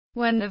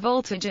When the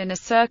voltage in a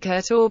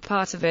circuit or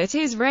part of it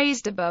is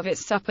raised above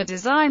its upper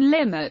design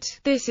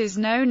limit, this is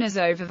known as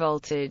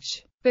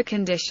overvoltage. The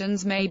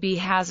conditions may be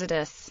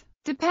hazardous.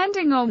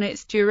 Depending on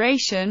its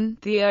duration,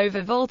 the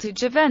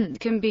overvoltage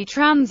event can be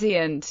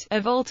transient, a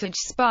voltage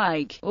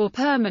spike, or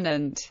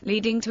permanent,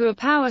 leading to a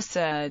power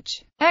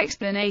surge.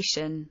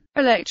 Explanation: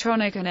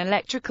 electronic and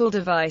electrical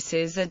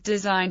devices are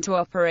designed to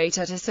operate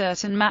at a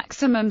certain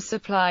maximum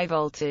supply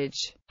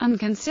voltage, and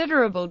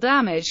considerable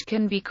damage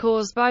can be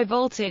caused by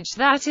voltage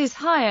that is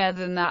higher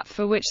than that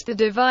for which the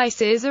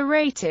devices are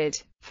rated.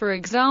 For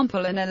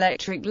example, an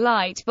electric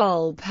light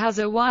bulb has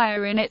a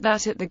wire in it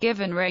that at the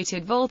given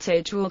rated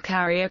voltage will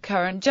carry a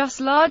current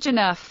just large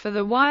enough for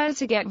the wire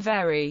to get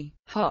very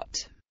hot,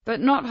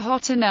 but not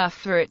hot enough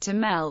for it to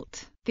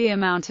melt. The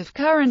amount of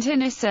current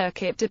in a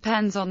circuit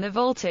depends on the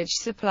voltage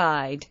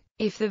supplied.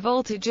 If the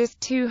voltage is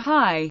too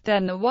high,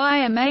 then the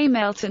wire may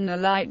melt and the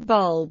light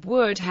bulb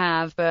would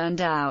have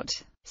burned out.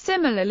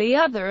 Similarly,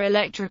 other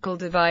electrical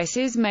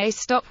devices may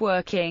stop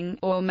working,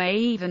 or may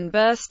even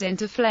burst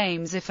into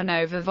flames if an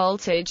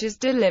overvoltage is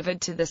delivered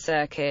to the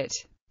circuit.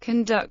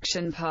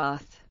 Conduction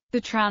path: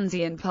 the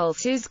transient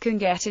pulses can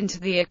get into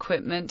the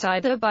equipment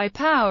either by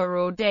power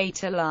or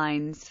data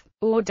lines,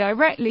 or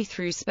directly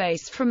through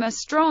space from a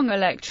strong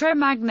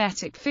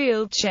electromagnetic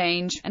field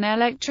change, an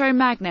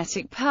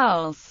electromagnetic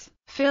pulse.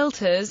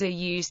 Filters are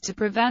used to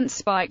prevent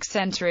spikes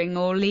entering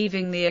or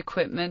leaving the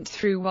equipment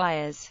through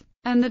wires,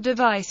 and the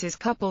devices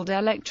coupled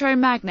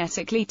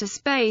electromagnetically to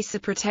space are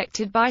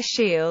protected by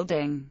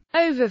shielding.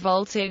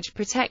 Overvoltage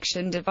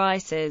protection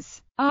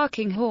devices: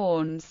 arcing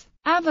horns,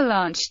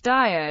 avalanche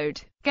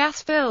diode,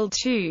 gas-filled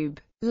tube,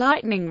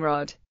 lightning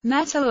rod,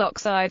 metal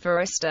oxide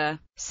varistor,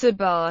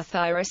 Sabar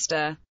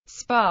thyristor,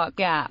 spark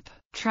gap,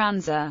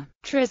 transer,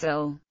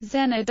 trizzle,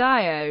 Zener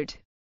diode.